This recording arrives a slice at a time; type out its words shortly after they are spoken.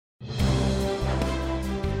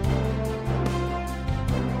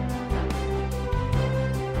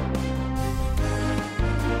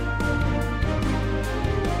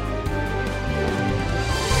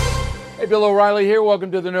Bill O'Reilly here. Welcome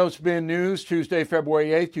to the No Spin News, Tuesday,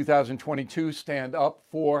 February 8th, 2022. Stand up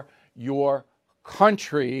for your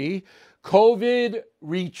country. COVID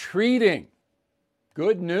retreating.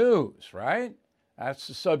 Good news, right? That's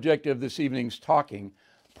the subject of this evening's Talking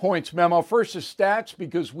Points memo. First is stats,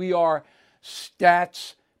 because we are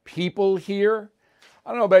stats people here.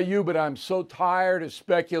 I don't know about you, but I'm so tired of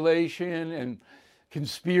speculation and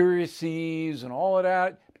conspiracies and all of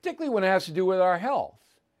that, particularly when it has to do with our health,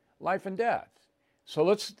 life and death. So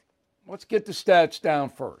let's get the stats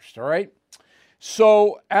down first, all right?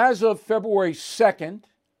 So as of February 2nd,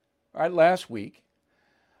 right, last week,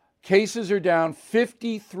 cases are down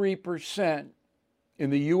 53% in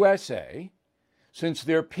the USA since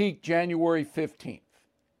their peak January 15th.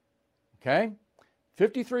 Okay?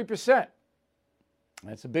 53%.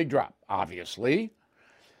 That's a big drop, obviously.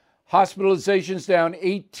 Hospitalizations down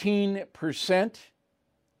 18%,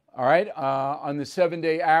 all right, on the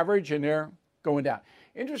 7-day average, and they're going down.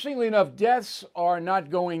 Interestingly enough, deaths are not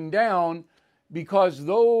going down because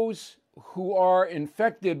those who are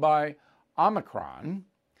infected by Omicron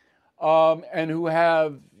and who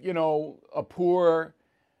have, a poor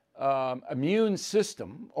immune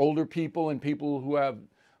system, older people and people who have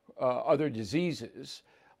other diseases,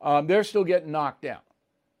 they're still getting knocked down.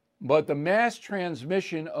 But the mass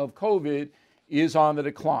transmission of COVID is on the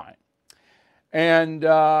decline. And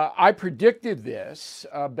I predicted this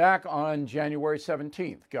back on January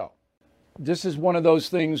 17th. Go. This is one of those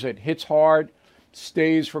things that hits hard,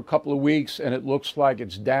 stays for a couple of weeks, and it looks like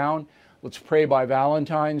it's down. Let's pray by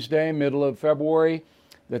Valentine's Day, middle of February,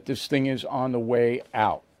 that this thing is on the way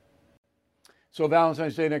out. So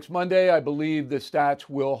Valentine's Day next Monday, I believe the stats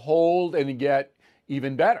will hold and get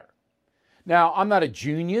even better. Now, I'm not a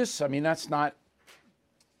genius. I mean, that's not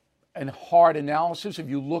a hard analysis. If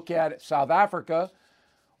you look at South Africa,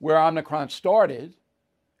 where Omicron started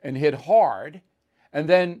and hit hard, and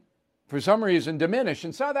then for some reason diminished.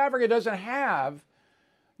 And South Africa doesn't have,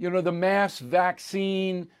 the mass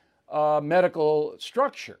vaccine medical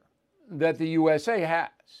structure that the USA has.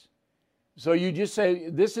 So you just say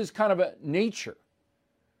this is kind of a nature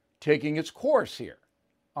taking its course here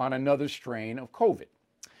on another strain of COVID.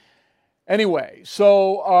 Anyway,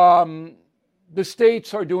 so the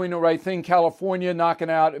states are doing the right thing. California knocking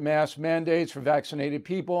out mass mandates for vaccinated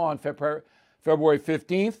people on February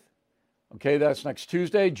 15th. Okay, that's next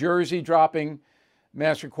Tuesday. Jersey dropping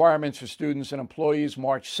mask requirements for students and employees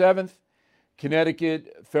March 7th.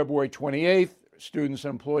 Connecticut, February 28th. Students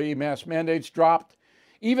and employee mask mandates dropped.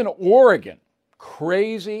 Even Oregon,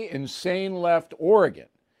 crazy, insane left Oregon,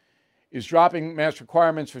 is dropping mask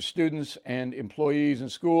requirements for students and employees in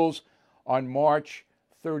schools on March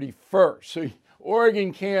 31st. So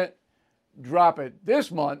Oregon can't drop it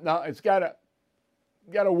this month. Now it's gotta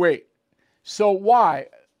wait. So why?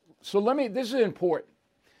 So this is important.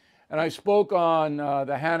 And I spoke on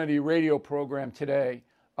the Hannity radio program today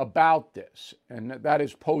about this. And that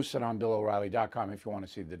is posted on BillO'Reilly.com if you want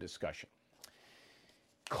to see the discussion.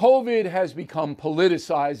 COVID has become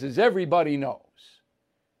politicized, as everybody knows.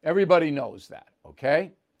 Everybody knows that,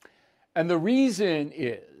 okay? And the reason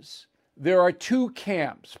is there are two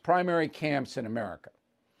camps, primary camps in America.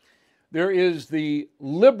 There is the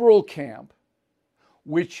liberal camp,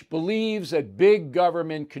 which believes that big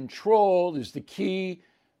government control is the key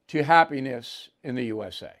to happiness in the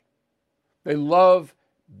USA. They love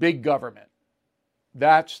big government.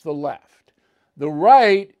 That's the left. The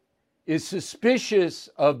right is suspicious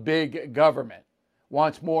of big government,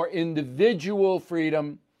 wants more individual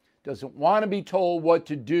freedom, doesn't want to be told what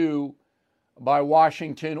to do by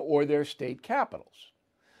Washington or their state capitals.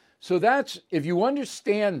 So if you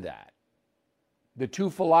understand that, the two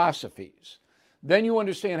philosophies, then you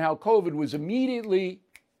understand how COVID was immediately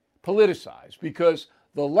politicized, because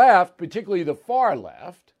the left, particularly the far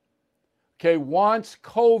left, wants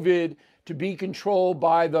COVID to be controlled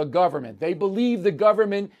by the government. They believe the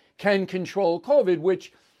government can control COVID,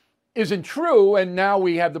 which isn't true, and now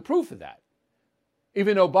we have the proof of that.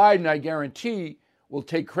 Even though Biden, I guarantee, will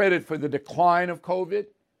take credit for the decline of COVID,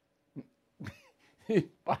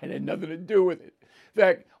 Biden had nothing to do with it. In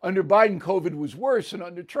fact, under Biden, COVID was worse than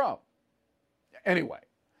under Trump. Anyway,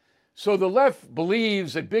 so the left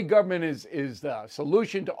believes that big government is the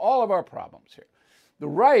solution to all of our problems here. The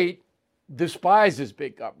right despises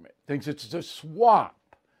big government, thinks it's a swamp,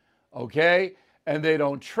 okay? And they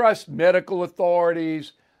don't trust medical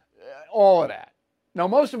authorities, all of that. Now,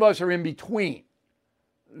 most of us are in between,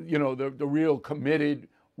 the real committed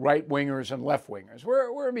right-wingers and left-wingers.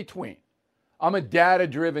 We're in between. I'm a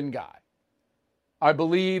data-driven guy. I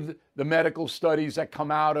believe the medical studies that come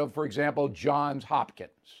out of, for example, Johns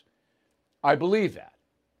Hopkins. I believe that.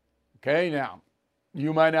 Okay, now,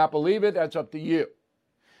 you might not believe it. That's up to you.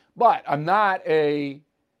 But I'm not a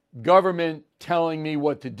government telling me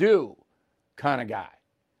what to do kind of guy.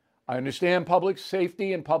 I understand public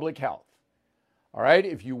safety and public health. All right,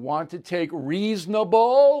 if you want to take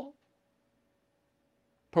reasonable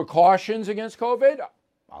precautions against COVID,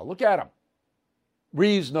 I'll look at them.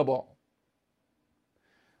 Reasonable.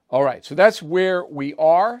 All right, so that's where we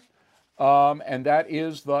are, and that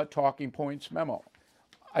is the Talking Points memo.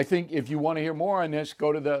 I think if you want to hear more on this,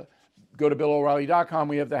 go to BillO'Reilly.com.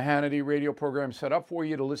 We have the Hannity radio program set up for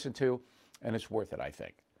you to listen to, and it's worth it, I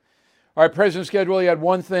think. All right, President's schedule. He had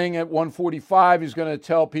one thing at 1:45. He's going to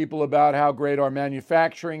tell people about how great our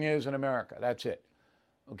manufacturing is in America. That's it.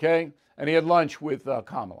 Okay? And he had lunch with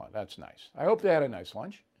Kamala. That's nice. I hope they had a nice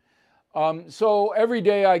lunch. So every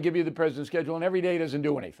day I give you the President's schedule, and every day doesn't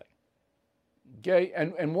do anything. Okay?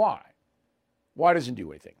 And why? Why doesn't it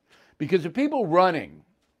do anything? Because the people running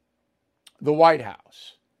the White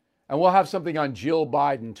House, and we'll have something on Jill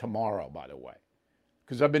Biden tomorrow, by the way,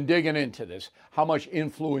 because I've been digging into this, how much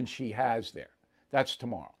influence she has there. That's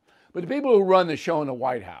tomorrow. But the people who run the show in the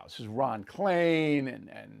White House is Ron Klain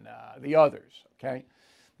and the others, okay?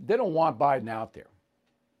 They don't want Biden out there.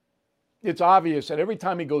 It's obvious that every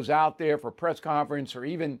time he goes out there for a press conference or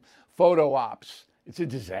even photo ops, it's a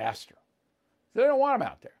disaster. So they don't want him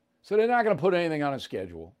out there. So they're not going to put anything on a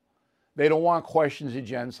schedule. They don't want questions of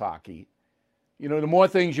Jen Psaki. You know, the more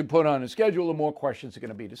things you put on a schedule, the more questions are going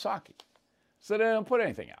to be to Psaki. So they don't put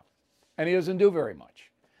anything out. And he doesn't do very much.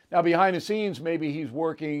 Now, behind the scenes, maybe he's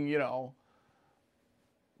working, you know,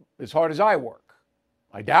 as hard as I work.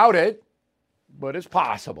 I doubt it, but it's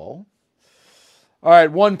possible. All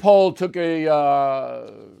right, one poll took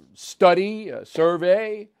a study, a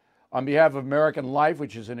survey on behalf of American Life,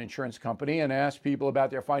 which is an insurance company, and asked people about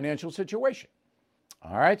their financial situation.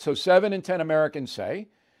 All right, so 7 in 10 Americans say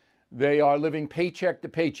they are living paycheck to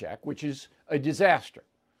paycheck, which is a disaster.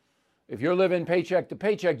 If you're living paycheck to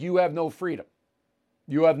paycheck, you have no freedom.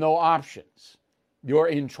 You have no options. You're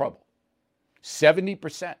in trouble.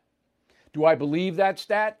 70%. Do I believe that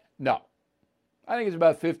stat? No. I think it's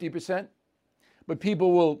about 50%. But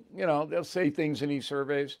people will, you know, they'll say things in these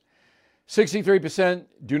surveys. 63%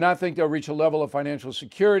 do not think they'll reach a level of financial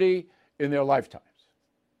security in their lifetimes.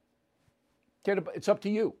 It's up to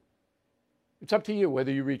you. It's up to you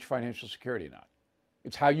whether you reach financial security or not.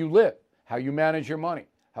 It's how you live, how you manage your money,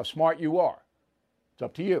 how smart you are. It's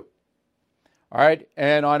up to you. All right.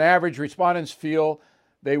 And on average, respondents feel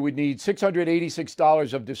they would need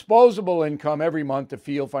 $686 of disposable income every month to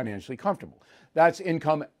feel financially comfortable. That's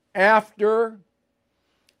income after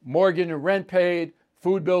mortgage and rent paid,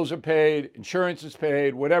 food bills are paid, insurance is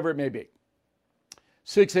paid, whatever it may be.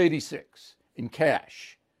 $686 in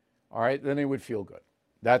cash. All right. Then they would feel good.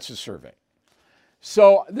 That's the survey.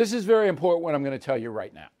 So this is very important what I'm going to tell you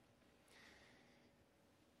right now.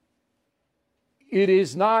 It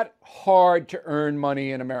is not hard to earn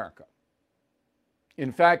money in America.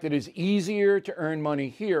 In fact, it is easier to earn money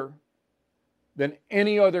here than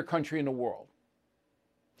any other country in the world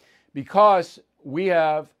because we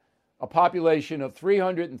have a population of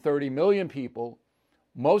 330 million people,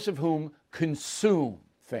 most of whom consume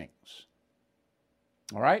things.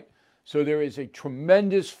 All right? So there is a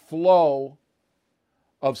tremendous flow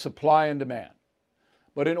of supply and demand.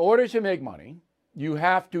 But in order to make money, you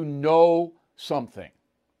have to know something.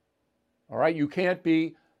 All right? You can't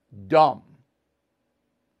be dumb.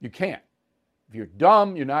 You can't. If you're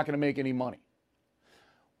dumb, you're not going to make any money.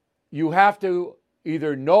 You have to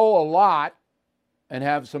either know a lot and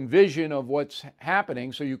have some vision of what's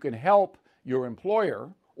happening so you can help your employer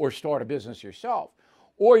or start a business yourself,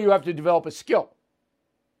 or you have to develop a skill.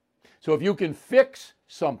 So if you can fix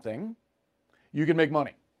something, you can make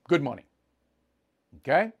money, good money.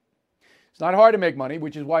 Okay? It's not hard to make money,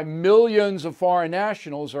 which is why millions of foreign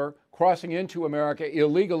nationals are crossing into America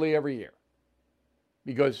illegally every year.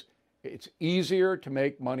 Because it's easier to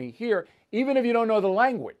make money here, even if you don't know the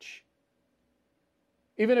language.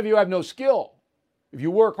 Even if you have no skill. If you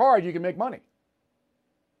work hard, you can make money.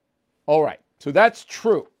 All right, so that's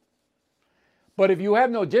true. But if you have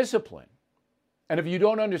no discipline, and if you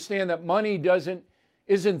don't understand that money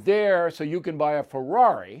isn't there so you can buy a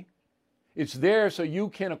Ferrari, it's there so you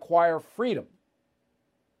can acquire freedom.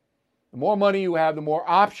 The more money you have, the more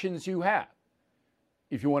options you have.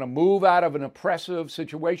 If you want to move out of an oppressive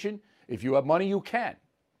situation, if you have money, you can.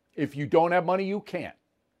 If you don't have money, you can't.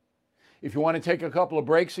 If you want to take a couple of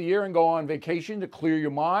breaks a year and go on vacation to clear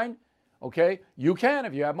your mind, okay, you can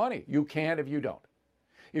if you have money. You can't if you don't.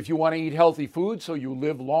 If you want to eat healthy food so you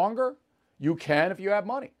live longer, you can if you have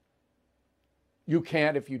money. You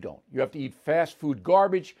can't if you don't. You have to eat fast food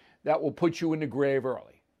garbage that will put you in the grave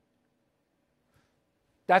early.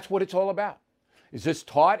 That's what it's all about. Is this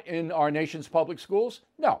taught in our nation's public schools?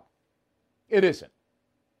 No, it isn't.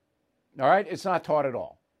 All right? It's not taught at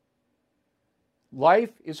all.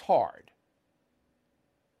 Life is hard.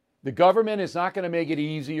 The government is not going to make it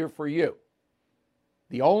easier for you.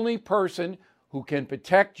 The only person who can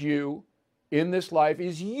protect you in this life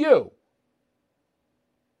is you.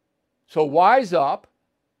 So wise up,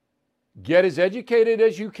 get as educated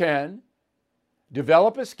as you can,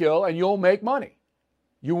 develop a skill, and you'll make money.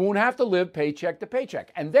 You won't have to live paycheck to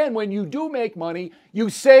paycheck. And then when you do make money, you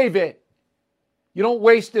save it. You don't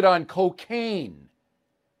waste it on cocaine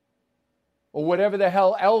or whatever the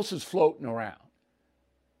hell else is floating around.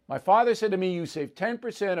 My father said to me, you save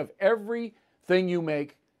 10% of everything you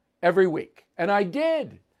make every week. And I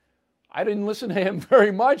did. I didn't listen to him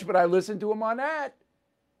very much, but I listened to him on that.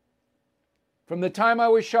 From the time I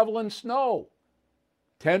was shoveling snow,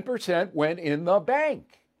 10% went in the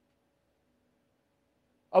bank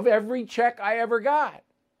of every check I ever got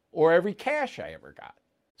or every cash I ever got.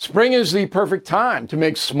 Spring is the perfect time to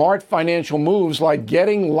make smart financial moves like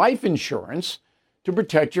getting life insurance to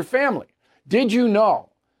protect your family. Did you know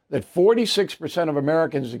that 46% of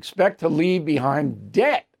Americans expect to leave behind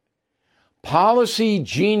debt? Policy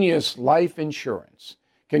Genius Life Insurance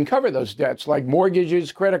can cover those debts like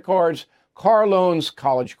mortgages, credit cards, car loans,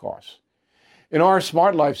 college costs. In our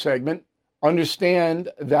Smart Life segment, understand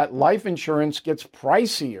that life insurance gets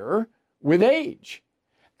pricier with age,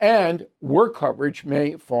 and work coverage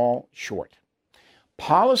may fall short.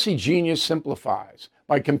 Policy Genius simplifies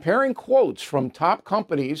by comparing quotes from top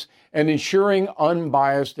companies and ensuring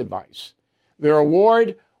unbiased advice. Their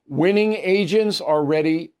award-winning agents are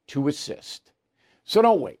ready to assist. So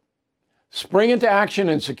don't wait. Spring into action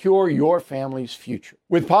and secure your family's future.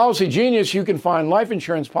 With Policy Genius, you can find life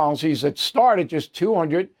insurance policies that start at just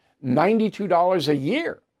 $292 a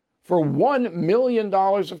year for $1 million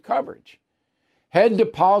of coverage. Head to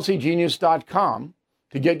policygenius.com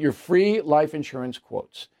to get your free life insurance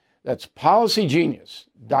quotes. That's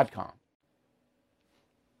policygenius.com.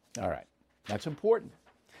 All right, that's important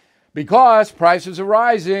because prices are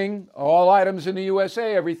rising. All items in the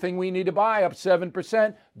USA, everything we need to buy up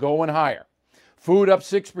 7%, going higher. Food up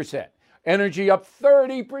 6%. Energy up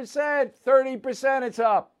 30%. 30% it's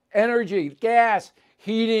up. Energy, gas,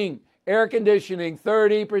 heating, air conditioning,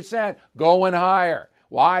 30%, going higher.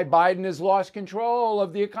 Why? Biden has lost control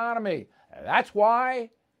of the economy. That's why.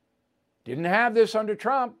 Didn't have this under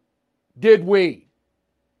Trump. Did we?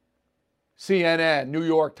 CNN, New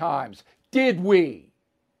York Times. Did we?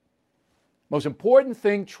 Most important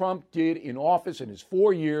thing Trump did in office in his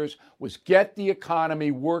 4 years was get the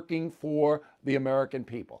economy working for the American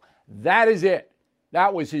people. That is it.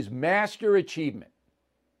 That was his master achievement.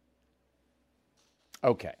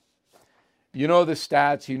 Okay. You know the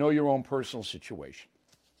stats. You know your own personal situation.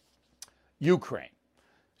 Ukraine.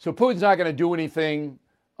 So Putin's not going to do anything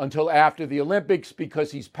until after the Olympics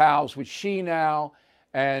because he's pals with Xi now,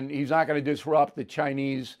 and he's not going to disrupt the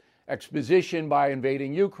Chinese exposition by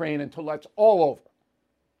invading Ukraine until that's all over.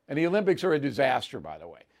 And the Olympics are a disaster, by the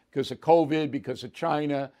way, because of COVID, because of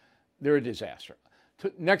China. They're a disaster.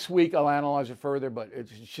 Next week, I'll analyze it further, but it's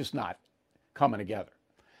just not coming together.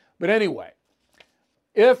 But anyway,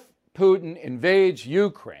 if Putin invades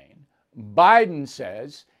Ukraine, Biden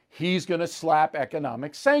says he's going to slap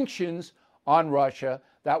economic sanctions on Russia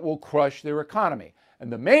that will crush their economy.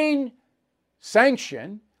 And the main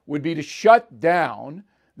sanction would be to shut down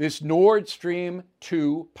this Nord Stream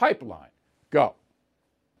 2 pipeline. Go.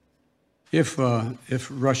 If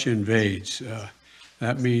Russia invades,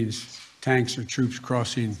 that means tanks or troops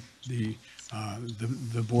crossing the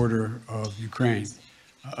border of Ukraine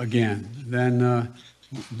again. Then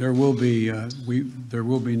there will be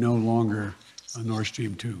no longer a Nord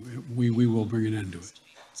Stream 2. We will bring an end to it.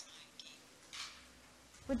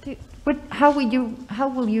 How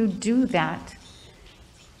will you do that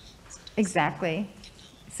exactly,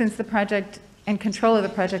 since the project and control of the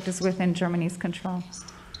project is within Germany's control?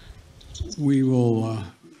 We will,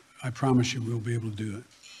 I promise you, we'll be able to do it.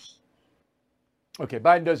 Okay,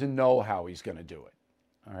 Biden doesn't know how he's going to do it.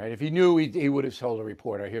 All right, if he knew, he would have told a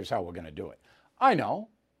reporter, here's how we're going to do it. I know.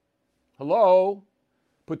 Hello?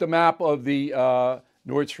 Put the map of the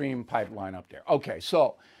Nord Stream pipeline up there. Okay,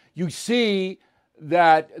 so you see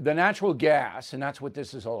that the natural gas, and that's what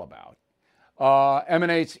this is all about,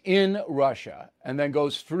 emanates in Russia and then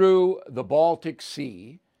goes through the Baltic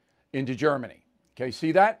Sea into Germany. Okay,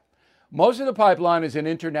 see that? Most of the pipeline is in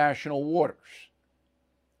international waters.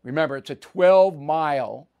 Remember, it's a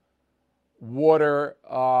 12-mile water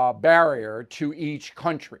barrier to each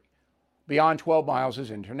country Beyond 12 miles is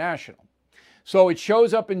international. So it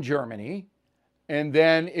shows up in Germany, and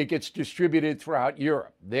then it gets distributed throughout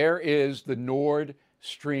Europe. There is the Nord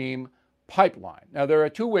Stream pipeline. Now, there are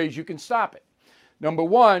two ways you can stop it. Number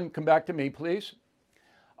one, come back to me, please.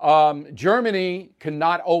 Germany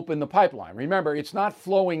cannot open the pipeline. Remember, it's not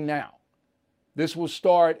flowing now. This will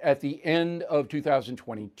start at the end of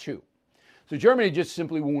 2022. So Germany just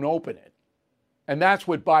simply won't open it. And that's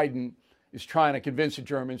what Biden is trying to convince the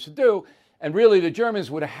Germans to do. And really, the Germans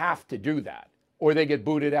would have to do that, or they get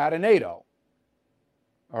booted out of NATO.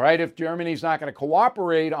 All right, if Germany's not going to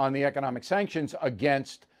cooperate on the economic sanctions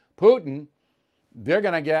against Putin, they're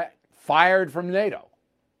going to get fired from NATO.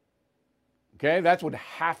 Okay, that's what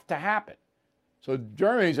have to happen. So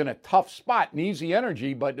Germany's in a tough spot, needs the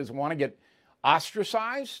energy, but doesn't want to get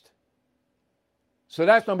ostracized. So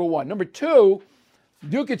that's number one. Number two,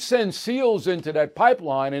 you could send SEALs into that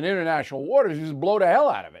pipeline in international waters and just blow the hell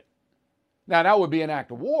out of it. Now, that would be an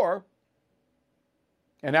act of war,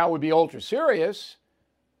 and that would be ultra serious,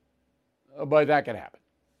 but that could happen.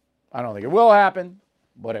 I don't think it will happen,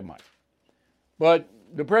 but it might. But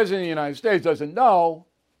the President of the United States doesn't know,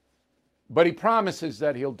 but he promises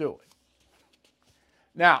that he'll do it.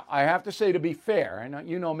 Now, I have to say, to be fair, and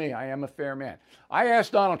you know me, I am a fair man. I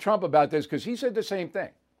asked Donald Trump about this because he said the same thing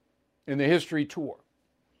in the history tour.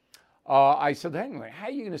 I said, hey, how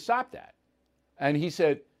are you going to stop that? And he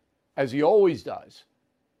said, as he always does,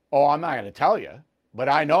 oh, I'm not going to tell you, but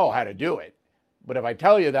I know how to do it. But if I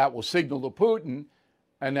tell you that, we'll signal to Putin,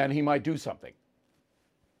 and then he might do something.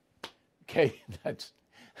 Okay,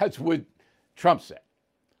 that's what Trump said.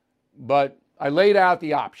 But I laid out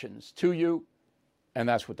the options to you, and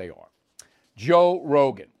that's what they are. Joe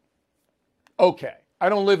Rogan. Okay, I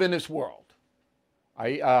don't live in this world.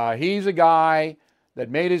 He's a guy that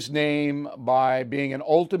made his name by being an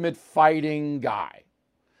ultimate fighting guy.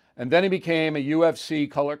 And then he became a UFC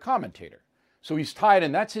color commentator. So he's tied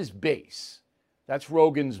in. That's his base. That's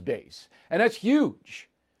Rogan's base. And that's huge.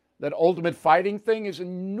 That ultimate fighting thing is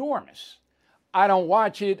enormous. I don't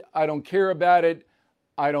watch it. I don't care about it.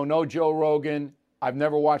 I don't know Joe Rogan. I've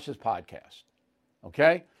never watched his podcast.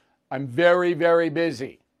 Okay? I'm very, very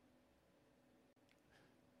busy.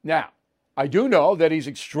 Now, I do know that he's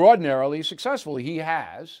extraordinarily successful. He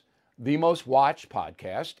has the most watched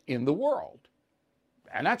podcast in the world.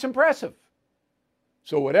 And that's impressive.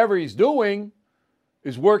 So whatever he's doing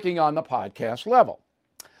is working on the podcast level.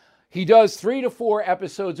 He does 3 to 4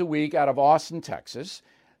 episodes a week out of Austin, Texas.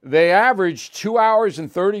 They average 2 hours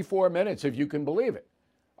and 34 minutes, if you can believe it.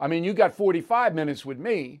 I mean, you got 45 minutes with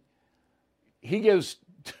me. He gives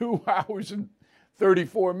 2 hours and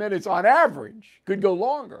 34 minutes on average. Could go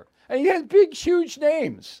longer. And he has big, huge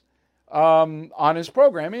names on his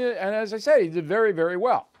program. And as I said, he did very, very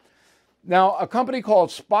well. Now, a company called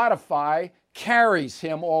Spotify carries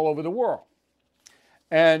him all over the world.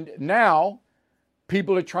 And now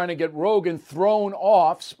people are trying to get Rogan thrown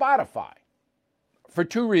off Spotify for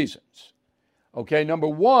 2 reasons. Okay, number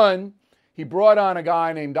one, he brought on a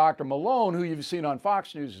guy named Dr. Malone, who you've seen on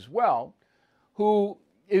Fox News as well, who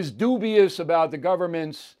is dubious about the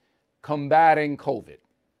government's combating COVID.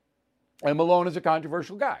 And Malone is a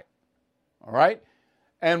controversial guy, all right?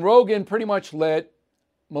 And Rogan pretty much let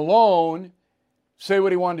Malone say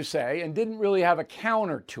what he wanted to say and didn't really have a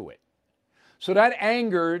counter to it. So that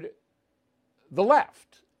angered the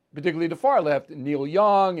left, particularly the far left, Neil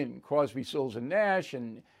Young and Crosby, Stills and Nash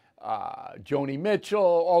and Joni Mitchell,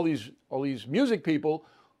 all these music people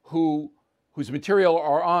whose material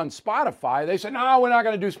are on Spotify. They said, no, we're not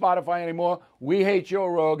going to do Spotify anymore. We hate Joe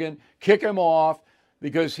Rogan. Kick him off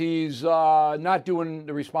because he's not doing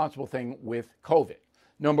the responsible thing with COVID,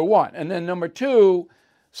 number one. And then number two,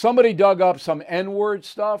 somebody dug up some N-word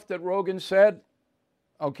stuff that Rogan said.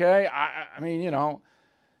 Okay, I mean, you know,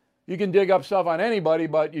 you can dig up stuff on anybody,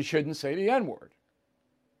 but you shouldn't say the N-word.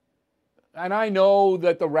 And I know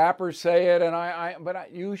that the rappers say it,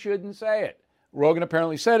 but you shouldn't say it. Rogan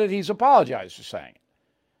apparently said it. He's apologized for saying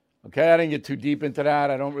it. Okay, I didn't get too deep into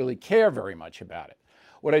that. I don't really care very much about it.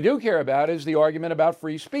 What I do care about is the argument about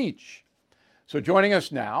free speech. So joining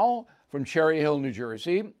us now from Cherry Hill, New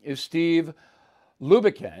Jersey, is Steve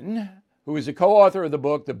Lubikin, who is the co-author of the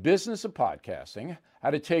book, The Business of Podcasting,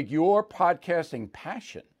 How to Take Your Podcasting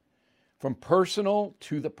Passion from Personal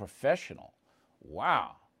to the Professional.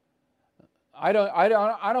 Wow. I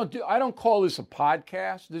don't call this a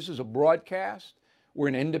podcast. This is a broadcast. We're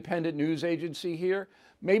an independent news agency here.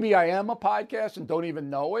 Maybe I am a podcast and don't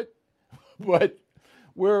even know it, but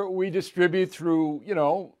we distribute through, you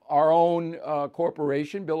know, our own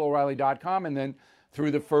corporation, BillO'Reilly.com, and then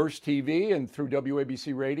through the First TV and through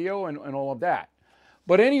WABC Radio and all of that.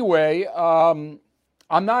 But anyway, I'm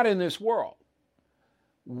not in this world.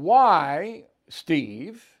 Why,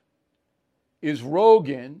 Steve, is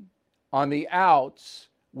Rogan on the outs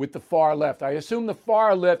with the far left? I assume the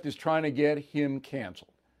far left is trying to get him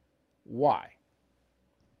canceled. Why?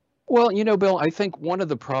 Well, Bill, I think one of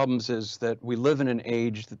the problems is that we live in an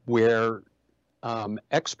age where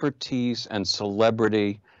expertise and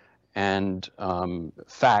celebrity and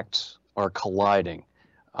facts are colliding.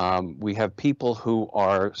 We have people who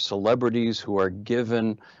are celebrities who are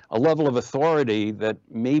given a level of authority that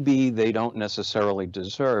maybe they don't necessarily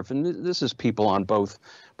deserve. And this is people on both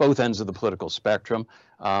ends of the political spectrum,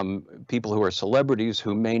 people who are celebrities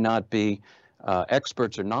who may not be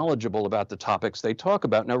experts or knowledgeable about the topics they talk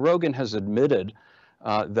about. Now, Rogan has admitted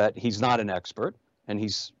that he's not an expert, and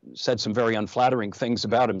he's said some very unflattering things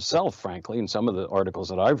about himself, frankly, in some of the articles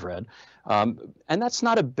that I've read. And that's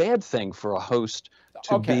not a bad thing for a host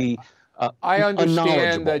to be I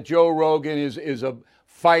understand that Joe Rogan is a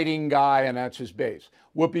fighting guy, and that's his base.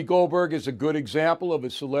 Whoopi Goldberg is a good example of a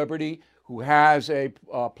celebrity who has a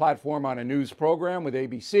platform on a news program with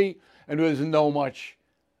ABC and who doesn't know much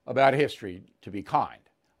about history, to be kind,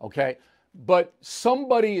 okay? But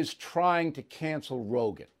somebody is trying to cancel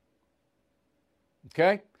Rogan,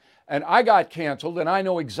 okay? And I got canceled, and I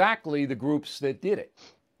know exactly the groups that did it.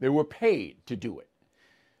 They were paid to do it.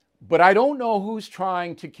 But I don't know who's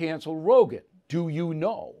trying to cancel Rogan. Do you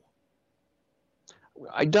know?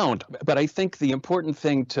 I don't, but I think the important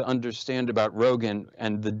thing to understand about Rogan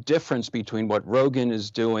and the difference between what Rogan is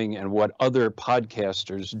doing and what other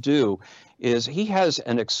podcasters do is he has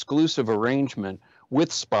an exclusive arrangement with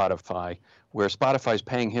Spotify, where Spotify is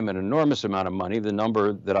paying him an enormous amount of money. The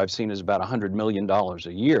number that I've seen is about $100 million a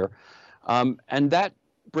year. And that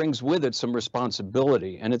brings with it some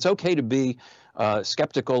responsibility. And it's okay to be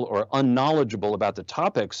skeptical or unknowledgeable about the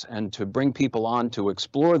topics and to bring people on to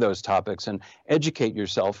explore those topics and educate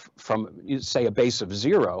yourself from, say, a base of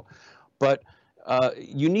zero. But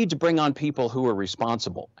you need to bring on people who are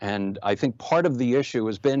responsible. And I think part of the issue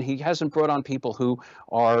has been he hasn't brought on people who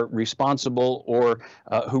are responsible or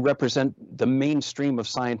who represent the mainstream of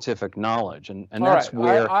scientific knowledge. And that's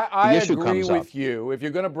where the issue comes up. I agree with you. If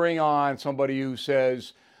you're going to bring on somebody who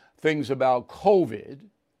says things about COVID,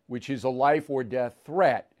 which is a life or death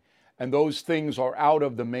threat, and those things are out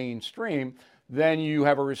of the mainstream, then you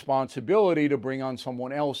have a responsibility to bring on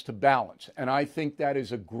someone else to balance. And I think that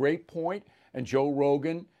is a great point, and Joe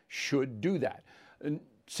Rogan should do that. And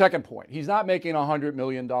second point, he's not making $100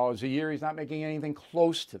 million a year. He's not making anything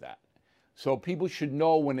close to that. So people should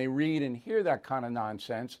know when they read and hear that kind of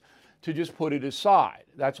nonsense to just put it aside.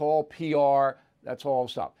 That's all PR. That's all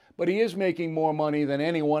stuff. But he is making more money than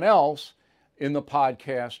anyone else in the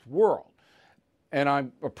podcast world. And I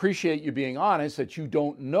appreciate you being honest that you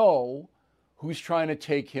don't know who's trying to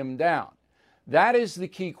take him down. That is the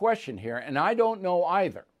key question here, and I don't know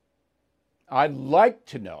either. I'd like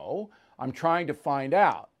to know. I'm trying to find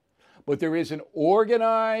out. But there is an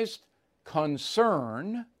organized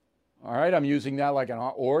concern, all right, I'm using that like an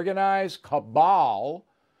organized cabal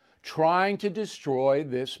trying to destroy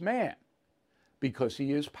this man because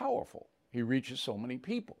he is powerful. He reaches so many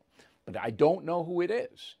people. But I don't know who it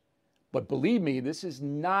is. But believe me, this is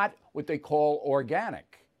not what they call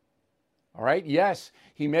organic. All right? Yes,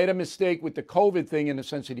 he made a mistake with the COVID thing in the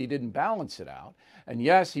sense that he didn't balance it out. And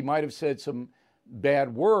yes, he might have said some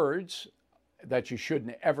bad words that you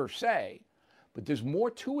shouldn't ever say. But there's more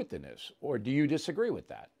to it than this. Or do you disagree with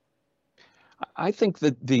that? I think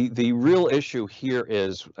that the real issue here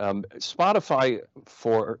is Spotify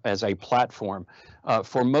as a platform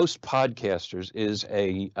for most podcasters is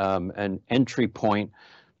an entry point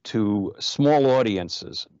to small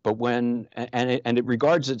audiences, but it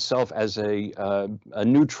regards itself as a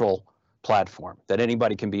neutral platform that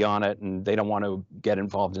anybody can be on it and they don't want to get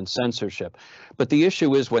involved in censorship. But the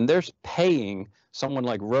issue is when they're paying someone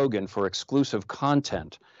like Rogan for exclusive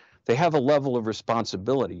content, they have a level of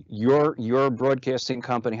responsibility. Your broadcasting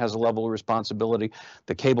company has a level of responsibility.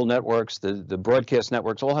 The cable networks, the broadcast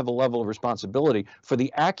networks all have a level of responsibility for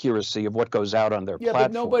the accuracy of what goes out on their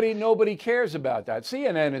platform. Yeah, but nobody cares about that.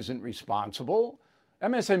 CNN isn't responsible.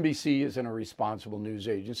 MSNBC isn't a responsible news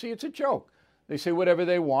agency. It's a joke. They say whatever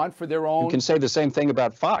they want for their own. You can say the same thing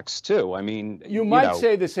about Fox, too. I mean, you might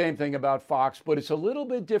say the same thing about Fox, but it's a little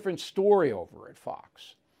bit different story over at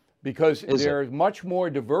Fox. Because there's much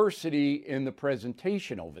more diversity in the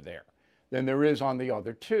presentation over there than there is on the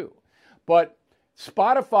other two. But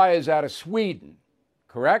Spotify is out of Sweden,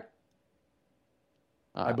 correct?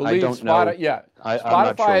 I believe Spotify. Yeah,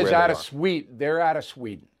 Spotify is out of Sweden. They're out of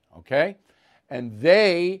Sweden, okay? And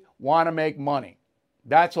they want to make money.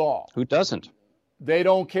 That's all. Who doesn't? They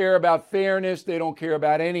don't care about fairness. They don't care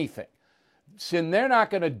about anything. So they're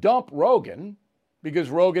not going to dump Rogan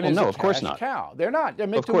because Rogan is a cash cow. They're not. They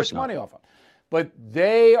make too much money off him. But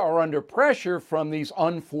they are under pressure from these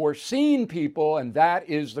unforeseen people, and that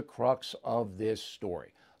is the crux of this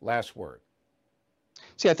story. Last word.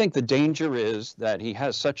 See, I think the danger is that he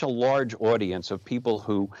has such a large audience of people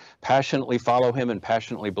who passionately follow him and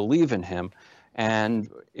passionately believe in him. And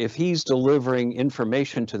if he's delivering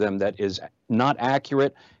information to them that is not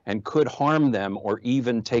accurate and could harm them or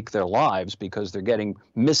even take their lives because they're getting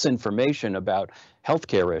misinformation about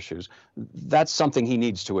healthcare issues, that's something he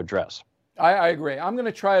needs to address. I agree. I'm going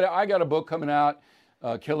to try to, I got a book coming out,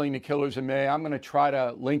 Killing the Killers in May. I'm going to try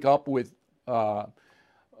to link up with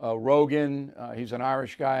Rogan. He's an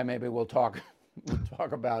Irish guy. Maybe we'll talk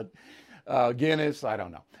about Guinness. I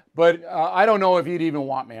don't know. But I don't know if he'd even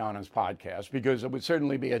want me on his podcast because it would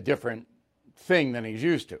certainly be a different thing than he's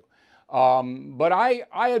used to. But I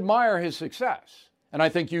admire his success. And I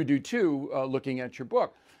think you do too, looking at your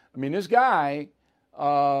book. I mean, this guy,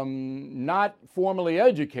 not formally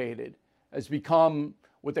educated, has become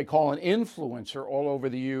what they call an influencer all over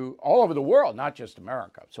the world, not just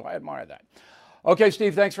America. So I admire that. Okay,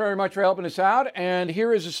 Steve, thanks very much for helping us out. And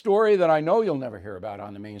here is a story that I know you'll never hear about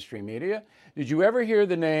on the mainstream media. Did you ever hear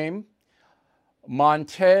the name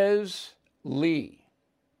Montez Lee?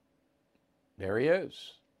 There he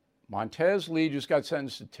is. Montez Lee just got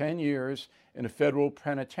sentenced to 10 years in a federal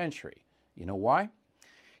penitentiary. You know why?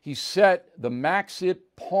 He set the Maxit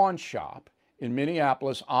pawn shop in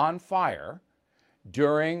Minneapolis on fire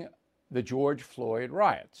during the George Floyd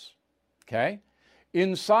riots. Okay?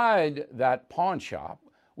 Inside that pawn shop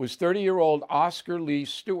was 30-year-old Oscar Lee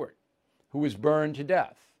Stewart, who was burned to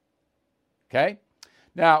death. Okay?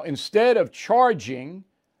 Now, instead of charging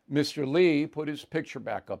Mr. Lee, put his picture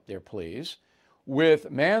back up there, please,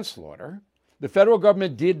 with manslaughter, the federal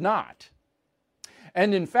government did not.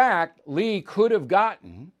 And in fact, Lee could have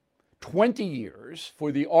gotten 20 years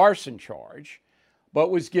for the arson charge, but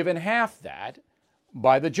was given half that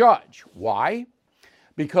by the judge. Why?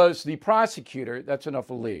 Because the prosecutor, that's enough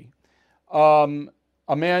of Lee,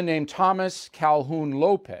 a man named Thomas Calhoun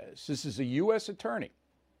Lopez, this is a U.S. attorney,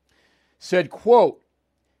 said, quote,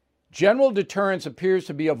 general deterrence appears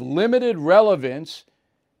to be of limited relevance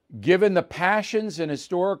given the passions and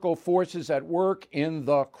historical forces at work in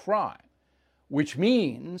the crime, which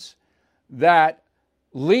means that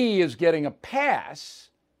Lee is getting a pass,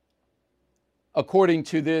 according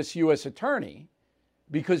to this U.S. attorney,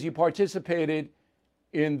 because he participated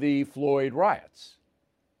in the Floyd riots.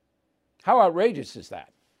 How outrageous is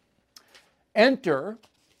that? Enter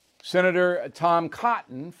Senator Tom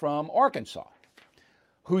Cotton from Arkansas,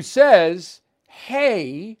 who says,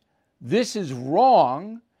 hey, this is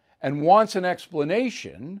wrong, and wants an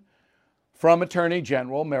explanation from Attorney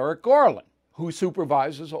General Merrick Garland, who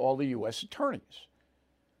supervises all the U.S. attorneys.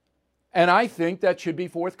 And I think that should be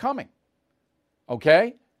forthcoming.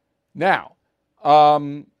 Okay? Now,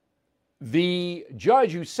 the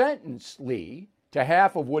judge who sentenced Lee to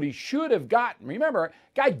half of what he should have gotten, remember,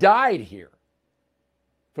 guy died here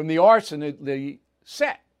from the arson at the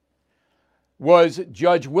set, was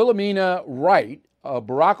Judge Wilhelmina Wright, a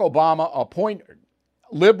Barack Obama appointed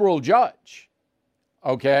liberal judge.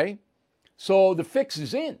 Okay? So the fix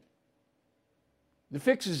is in. The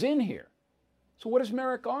fix is in here. So what does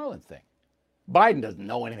Merrick Garland think? Biden doesn't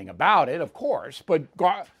know anything about it, of course, but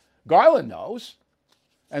Garland knows.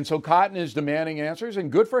 And so Cotton is demanding answers,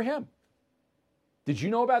 and good for him. Did you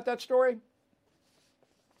know about that story?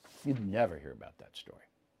 You'd never hear about that story.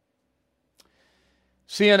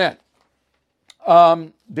 CNN.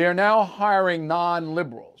 They're now hiring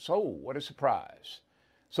non-liberals. Oh, what a surprise.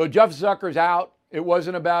 So Jeff Zucker's out. It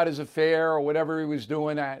wasn't about his affair or whatever he was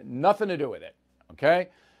doing. Nothing to do with it. Okay?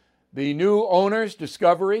 The new owners,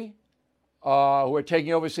 Discovery, who are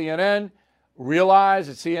taking over CNN, realize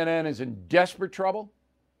that CNN is in desperate trouble.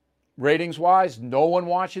 Ratings-wise, no one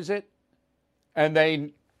watches it. And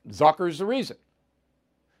Zucker's the reason.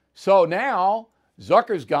 So now,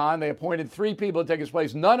 Zucker's gone. They appointed 3 people to take his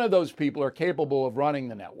place. None of those people are capable of running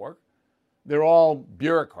the network. They're all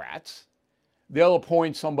bureaucrats. They'll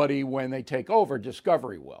appoint somebody when they take over.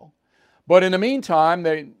 Discovery will. But in the meantime,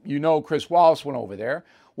 Chris Wallace went over there.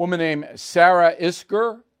 A woman named Sarah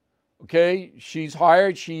Isker, okay, she's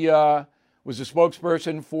hired. She was a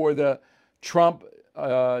spokesperson for the Trump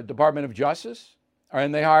Department of Justice.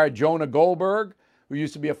 And they hired Jonah Goldberg, who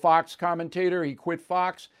used to be a Fox commentator. He quit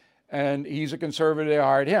Fox, and he's a conservative. They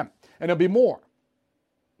hired him. And there'll be more,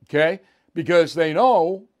 okay? Because they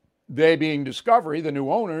know, they being Discovery, the new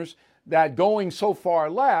owners, that going so far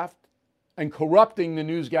left and corrupting the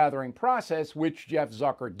news gathering process, which Jeff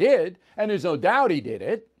Zucker did, and there's no doubt he did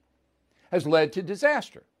it, has led to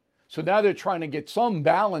disaster. So now they're trying to get some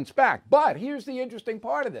balance back. But here's the interesting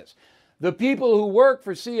part of this. The people who work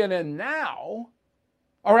for CNN now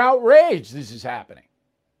are outraged this is happening.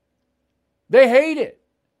 They hate it.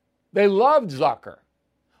 They loved Zucker.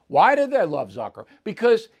 Why did they love Zucker?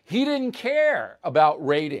 Because he didn't care about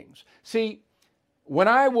ratings. See, when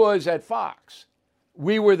I was at Fox,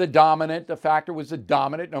 we were the Factor was the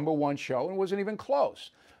dominant #1 show, and it wasn't even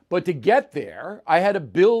close. But to get there, I had to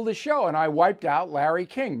build the show, and I wiped out Larry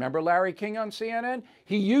King. Remember Larry King on CNN?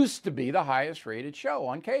 He used to be the highest rated show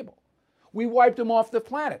on cable. We wiped him off the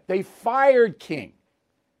planet. They fired King,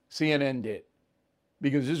 CNN did,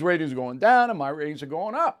 because his ratings are going down and my ratings are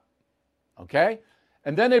going up. Okay?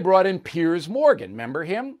 And then they brought in Piers Morgan. Remember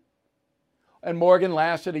him? And Morgan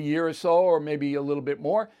lasted a year or so, or maybe a little bit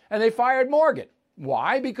more, and they fired Morgan.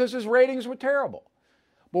 Why? Because his ratings were terrible.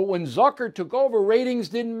 But when Zucker took over, ratings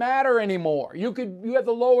didn't matter anymore. You had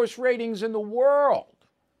the lowest ratings in the world,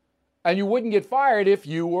 and you wouldn't get fired if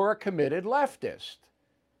you were a committed leftist,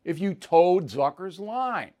 if you towed Zucker's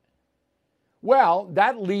line. Well,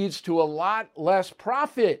 that leads to a lot less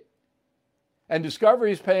profit. And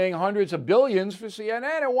Discovery is paying hundreds of billions for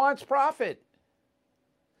CNN. It wants profit.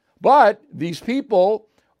 But these people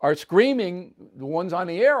are screaming, the ones on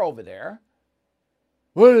the air over there,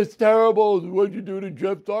 well, it's terrible. What'd you do to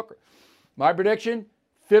Jeff Zucker? My prediction,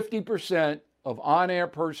 50% of on-air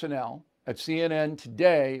personnel at CNN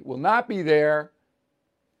today will not be there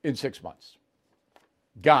in 6 months.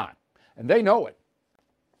 Gone. And they know it.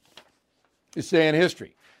 This day in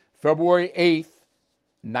history, February 8th,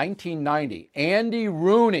 1990, Andy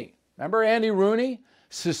Rooney, remember Andy Rooney?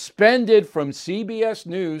 Suspended from CBS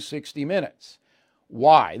News 60 Minutes.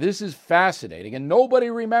 Why? This is fascinating, and nobody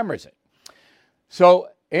remembers it. So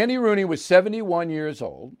Andy Rooney was 71 years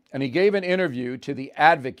old, and he gave an interview to The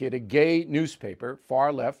Advocate, a gay newspaper,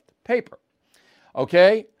 far-left paper.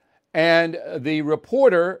 Okay? And the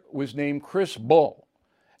reporter was named Chris Bull,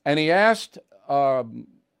 and he asked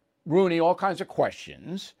Rooney all kinds of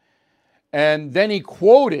questions, and then he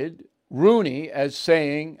quoted Rooney as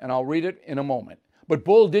saying, and I'll read it in a moment, but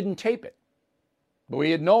Bull didn't tape it. But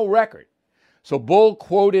we had no record. So Bull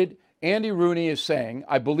quoted Andy Rooney as saying,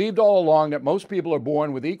 I believed all along that most people are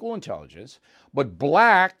born with equal intelligence, but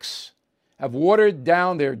blacks have watered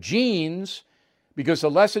down their genes because the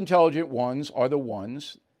less intelligent ones are the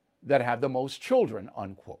ones that have the most children,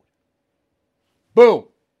 unquote. Boom.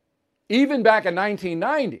 Even back in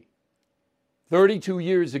 1990, 32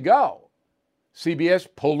 years ago, CBS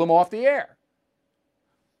pulled him off the air.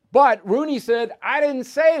 But Rooney said, I didn't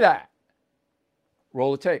say that.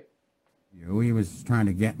 Roll the tape. He was trying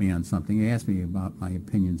to get me on something. He asked me about my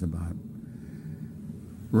opinions about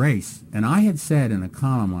race. And I had said in a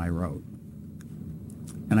column I wrote,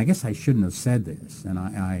 and I guess I shouldn't have said this, and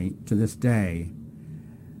I to this day,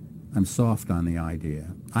 I'm soft on the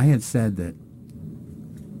idea. I had said that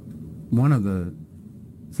one of the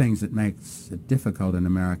things that makes it difficult in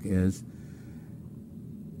America is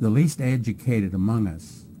the least educated among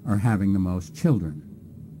us are having the most children.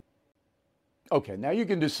 Okay, now you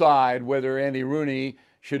can decide whether Andy Rooney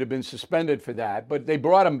should have been suspended for that, but they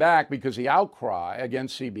brought him back because the outcry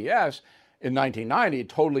against CBS in 1990, a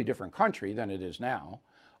totally different country than it is now,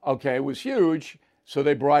 okay, was huge, so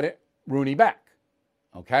they brought Rooney back,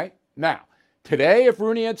 okay? Now, today, if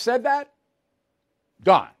Rooney had said that,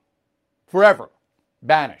 gone, forever,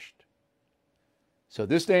 banished. So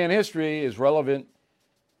this day in history is relevant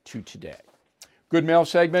to today. Good mail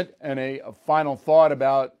segment and a final thought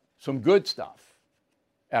about some good stuff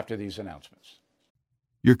after these announcements.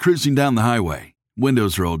 You're cruising down the highway,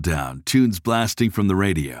 windows rolled down, tunes blasting from the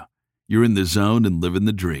radio. You're in the zone and living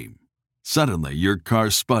the dream. Suddenly, your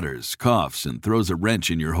car sputters, coughs, and throws a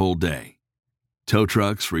wrench in your whole day. Tow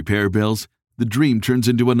trucks, repair bills, the dream turns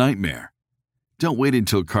into a nightmare. Don't wait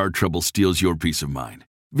until car trouble steals your peace of mind.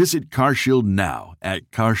 Visit CarShield now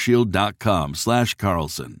at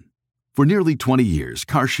carshield.com/Carlson. For nearly 20 years,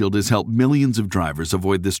 CarShield has helped millions of drivers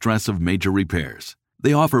avoid the stress of major repairs.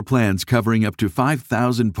 They offer plans covering up to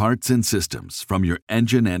 5,000 parts and systems, from your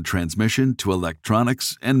engine and transmission to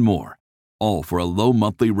electronics and more, all for a low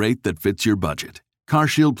monthly rate that fits your budget.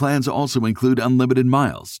 CarShield plans also include unlimited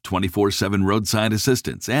miles, 24/7 roadside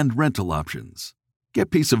assistance, and rental options.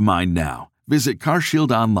 Get peace of mind now. Visit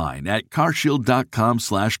CarShield online at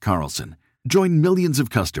carshield.com/Carlson. Join millions of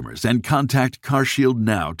customers and contact CarShield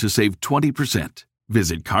now to save 20%.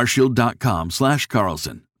 Visit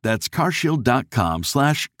carshield.com/Carlson. That's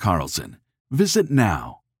carshield.com/Carlson. Visit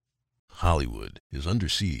now. Hollywood is under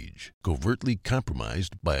siege, covertly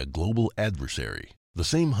compromised by a global adversary. The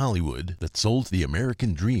same Hollywood that sold the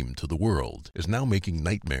American dream to the world is now making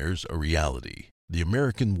nightmares a reality. The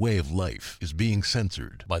American way of life is being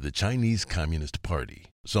censored by the Chinese Communist Party.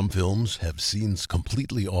 Some films have scenes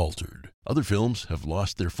completely altered. Other films have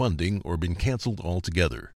lost their funding or been canceled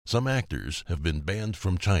altogether. Some actors have been banned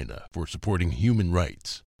from China for supporting human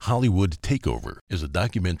rights. Hollywood Takeover is a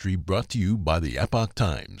documentary brought to you by the Epoch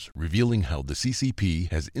Times, revealing how the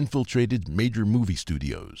CCP has infiltrated major movie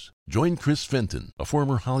studios. Join Chris Fenton, a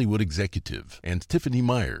former Hollywood executive, and Tiffany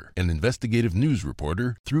Meyer, an investigative news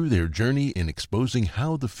reporter, through their journey in exposing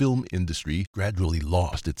how the film industry gradually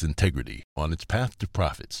lost its integrity on its path to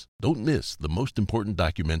profits. Don't miss the most important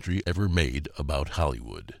documentary ever made about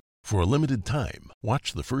Hollywood. For a limited time,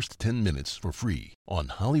 watch the first 10 minutes for free on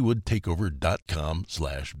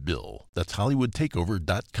HollywoodTakeover.com/Bill. That's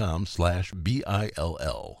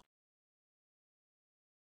HollywoodTakeover.com/BILL.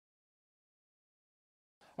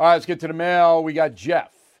 All right, let's get to the mail. We got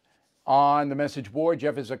Jeff on the message board.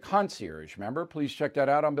 Jeff is a concierge member. Please check that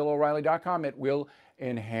out on BillO'Reilly.com. It will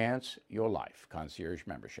enhance your life. Concierge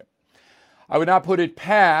membership. I would not put it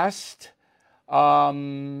past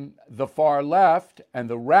the far left and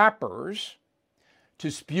the rappers to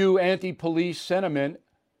spew anti-police sentiment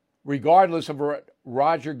regardless of what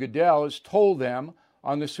Roger Goodell has told them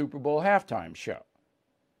on the Super Bowl halftime show.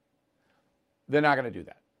 They're not going to do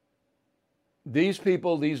that. These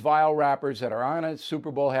people, these vile rappers that are on a Super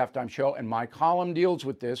Bowl halftime show, and my column deals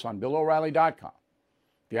with this on BillO'Reilly.com.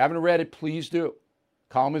 If you haven't read it, please do.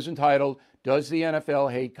 Column is entitled, Does the NFL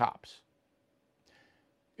Hate Cops?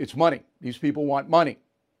 It's money. These people want money.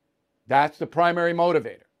 That's the primary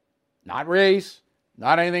motivator. Not race,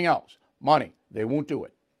 not anything else. Money. They won't do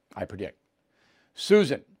it, I predict.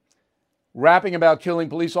 Susan, rapping about killing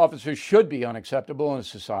police officers should be unacceptable in a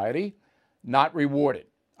society, not rewarded.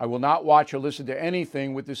 I will not watch or listen to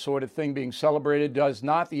anything with this sort of thing being celebrated. Does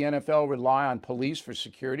not the NFL rely on police for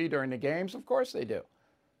security during the games? Of course they do.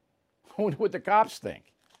 I wonder what the cops think.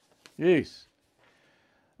 Jeez.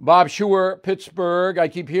 Bob Schuer, Pittsburgh. I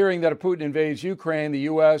keep hearing that if Putin invades Ukraine, the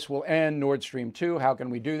U.S. will end Nord Stream 2. How can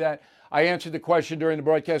we do that? I answered the question during the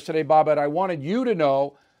broadcast today, Bob, but I wanted you to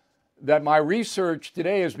know that my research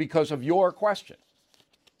today is because of your question.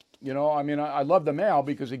 You know, I mean, I love the mail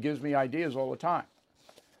because it gives me ideas all the time.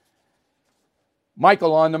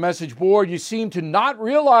 Michael on the message board, you seem to not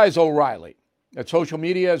realize, O'Reilly, that social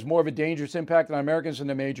media has more of a dangerous impact on Americans than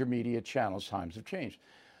the major media channels. Times have changed.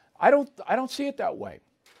 I don't see it that way.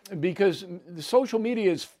 Because the social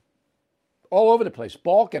media is all over the place,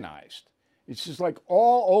 balkanized. It's just like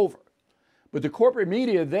all over. But the corporate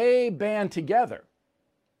media, they band together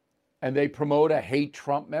and they promote a hate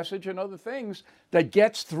Trump message and other things that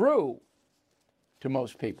gets through to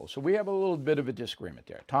most people. So we have a little bit of a disagreement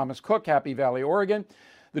there. Thomas Cook, Happy Valley, Oregon.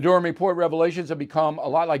 The Durham Report revelations have become a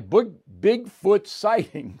lot like Bigfoot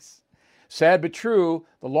sightings. Sad but true,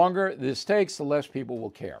 the longer this takes, the less people will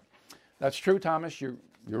care. That's true, Thomas. You're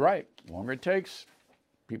right. The longer it takes,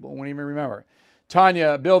 people won't even remember.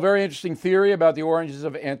 Tanya, Bill, very interesting theory about the origins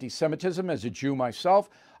of anti-Semitism. As a Jew myself,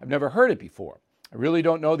 I've never heard it before. I really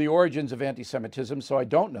don't know the origins of anti-Semitism, so I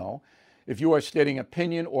don't know if you are stating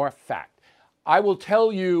opinion or fact. I will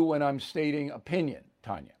tell you when I'm stating opinion,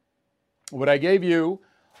 Tanya. What I gave you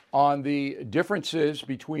on the differences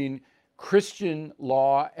between Christian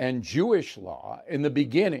law and Jewish law in the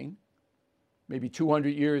beginning, maybe 200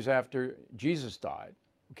 years after Jesus died,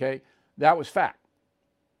 okay, that was fact.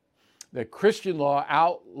 That Christian law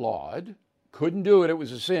outlawed, couldn't do it, it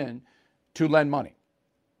was a sin, to lend money.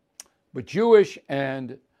 But Jewish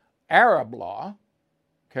and Arab law,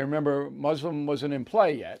 okay, remember Muslim wasn't in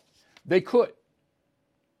play yet, they could.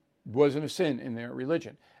 It wasn't a sin in their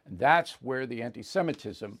religion. And that's where the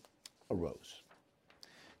anti-Semitism arose.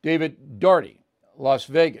 David Darty, Las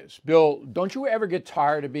Vegas. Bill, don't you ever get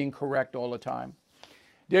tired of being correct all the time?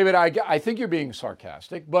 David, I think you're being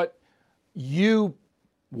sarcastic, but you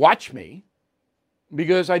watch me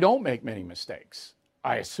because I don't make many mistakes,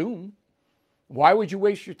 I assume. Why would you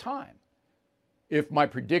waste your time if my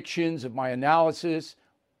predictions, if my analysis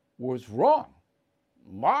was wrong?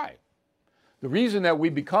 Why? The reason that we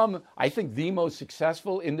become, I think, the most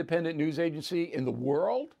successful independent news agency in the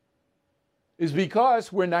world is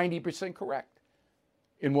because we're 90% correct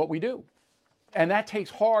in what we do. And that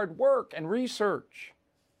takes hard work and research.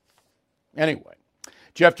 Anyway,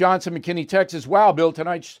 Jeff Johnson, McKinney, Texas. Wow, Bill,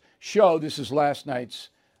 tonight's show, this is last night's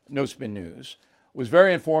No Spin News, was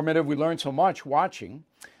very informative. We learned so much watching.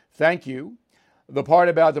 Thank you. The part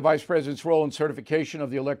about the vice president's role in certification of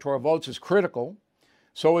the electoral votes is critical.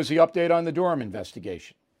 So is the update on the Durham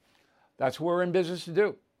investigation. That's what we're in business to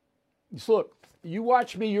do. So look, you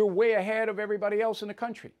watch me, you're way ahead of everybody else in the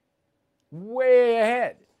country. Way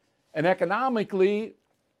ahead. And economically,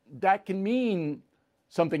 that can mean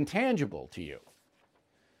something tangible to you.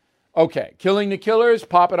 Okay, Killing the Killers,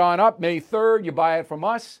 pop it on up. May 3rd, you buy it from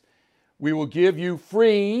us. We will give you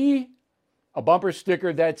free a bumper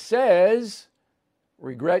sticker that says,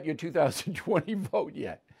 regret your 2020 vote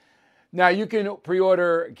yet. Now, you can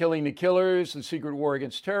pre-order Killing the Killers, The Secret War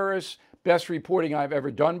Against Terrorists. Best reporting I've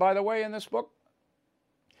ever done, by the way, in this book.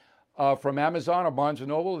 From Amazon or Barnes &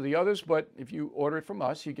 Noble or the others. But if you order it from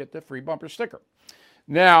us, you get the free bumper sticker.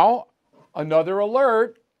 Now, another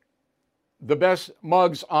alert. The best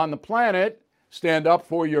mugs on the planet stand up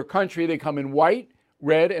for your country. They come in white,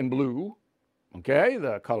 red, and blue. Okay,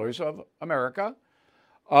 the colors of America.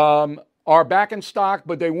 Are back in stock,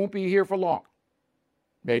 but they won't be here for long.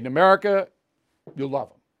 Made in America, you'll love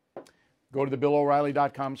them. Go to the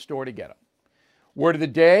BillO'Reilly.com store to get them. Word of the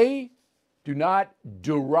day, do not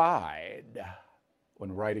deride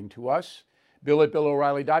when writing to us. Bill at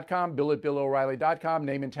BillO'Reilly.com, Bill at BillO'Reilly.com.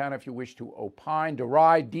 Name and town if you wish to opine.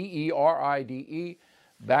 Deride, D-E-R-I-D-E.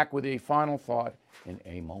 Back with a final thought in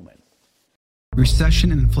a moment.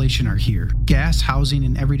 Recession and inflation are here. Gas, housing,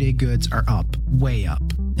 and everyday goods are up, way up.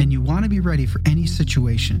 And you want to be ready for any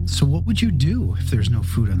situation. So what would you do if there's no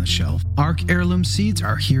food on the shelf? ARC Heirloom Seeds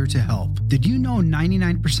are here to help. Did you know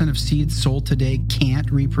 99% of seeds sold today can't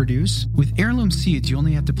reproduce? With Heirloom Seeds, you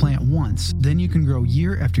only have to plant once. Then you can grow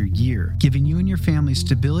year after year, giving you and your family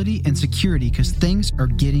stability and security because things are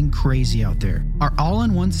getting crazy out there. Our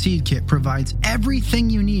all-in-one seed kit provides everything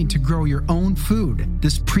you need to grow your own food.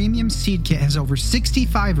 This premium seed kit has over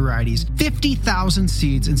 65 varieties, 50,000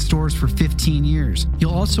 seeds in stores for 15 years.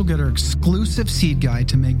 You'll also get our exclusive seed guide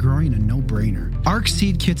to make growing a no-brainer. ARC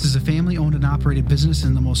Seed Kits is a family-owned and operated business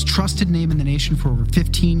and the most trusted name in the nation for over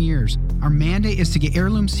 15 years. Our mandate is to get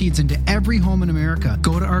heirloom seeds into every home in America.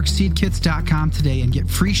 Go to arcseedkits.com today and get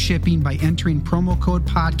free shipping by entering promo code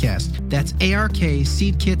podcast. That's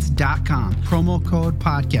ARKseedkits.com, promo code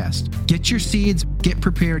podcast. Get your seeds, get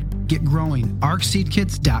prepared, get growing.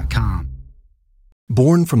 arcseedkits.com.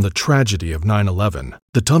 Born from the tragedy of 9/11,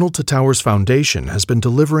 the Tunnel to Towers Foundation has been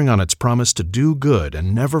delivering on its promise to do good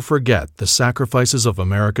and never forget the sacrifices of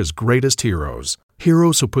America's greatest heroes.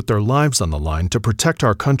 Heroes who put their lives on the line to protect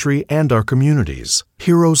our country and our communities.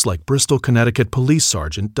 Heroes like Bristol, Connecticut Police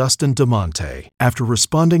Sergeant Dustin DeMonte. After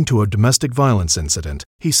responding to a domestic violence incident,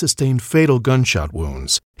 he sustained fatal gunshot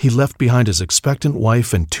wounds. He left behind his expectant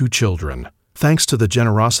wife and 2 children. Thanks to the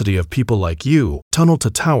generosity of people like you, Tunnel to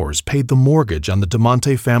Towers paid the mortgage on the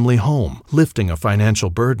DeMonte family home, lifting a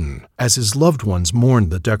financial burden. As his loved ones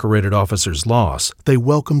mourned the decorated officer's loss, they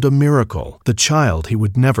welcomed a miracle, the child he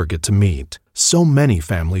would never get to meet. So many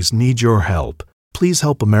families need your help. Please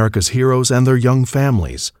help America's heroes and their young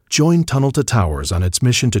families. Join Tunnel to Towers on its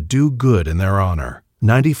mission to do good in their honor.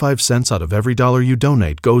 95 cents out of every dollar you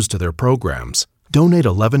donate goes to their programs. Donate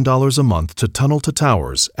 $11 a month to Tunnel to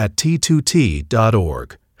Towers at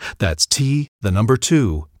T2T.org. That's T, the number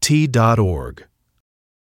 2, T.org.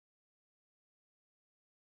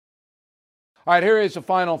 All right, here is the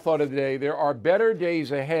final thought of the day. There are better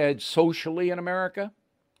days ahead socially in America.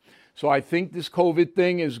 So I think this COVID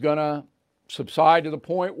thing is going to subside to the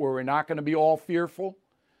point where we're not going to be all fearful.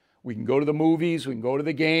 We can go to the movies, we can go to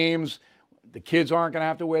the games. The kids aren't going to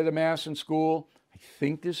have to wear the mask in school. I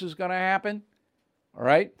think this is going to happen. All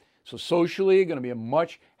right? So socially, going to be a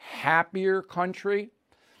much happier country.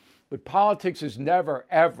 But politics is never,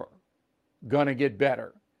 ever going to get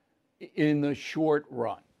better in the short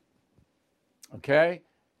run. Okay?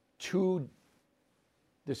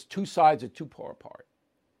 There's 2 sides that too far apart.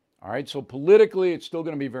 All right? So politically, it's still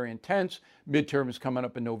going to be very intense. Midterms coming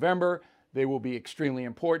up in November. They will be extremely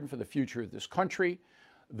important for the future of this country.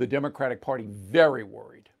 The Democratic Party, very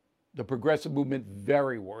worried. The progressive movement,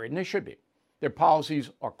 very worried. And they should be. Their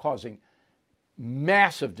policies are causing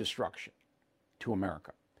massive destruction to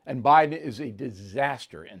America. And Biden is a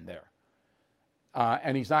disaster in there.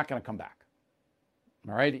 And he's not going to come back.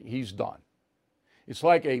 All right? He's done. It's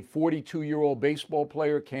like a 42-year-old baseball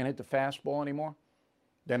player can't hit the fastball anymore.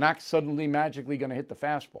 They're not suddenly magically going to hit the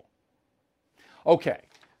fastball. Okay,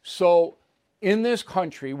 so in this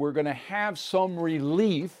country, we're going to have some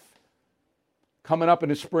relief coming up in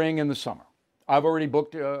the spring and the summer. I've already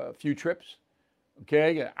booked a few trips.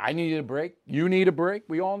 Okay, I need a break. You need a break.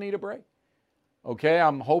 We all need a break. Okay,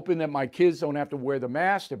 I'm hoping that my kids don't have to wear the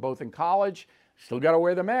mask. They're both in college. Still got to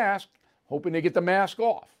wear the mask. Hoping they get the mask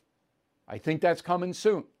off. I think that's coming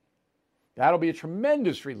soon. That'll be a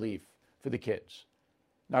tremendous relief for the kids.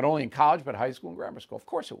 Not only in college, but high school and grammar school. Of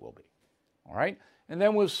course it will be. All right? And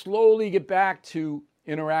then we'll slowly get back to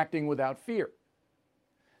interacting without fear.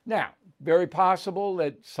 Now, very possible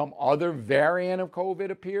that some other variant of COVID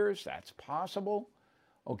appears. That's possible.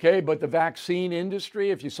 Okay, but the vaccine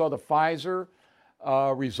industry, if you saw the Pfizer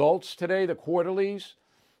results today, the quarterlies,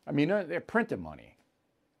 I mean, they're printing money.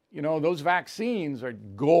 You know, those vaccines are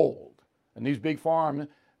gold. And these big pharma,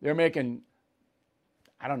 they're making,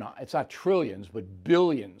 I don't know, it's not trillions, but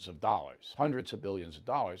billions of dollars, hundreds of billions of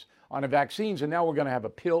dollars on the vaccines. And now we're going to have a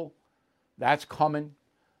pill. That's coming.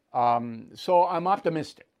 So I'm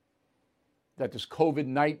optimistic that this COVID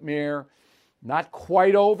nightmare, not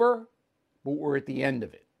quite over, but we're at the end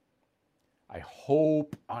of it. I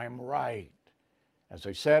hope I'm right. As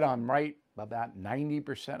I said, I'm right about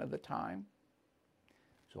 90% of the time.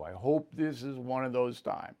 So I hope this is one of those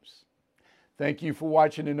times. Thank you for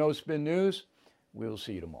watching the No Spin News. We'll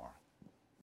see you tomorrow.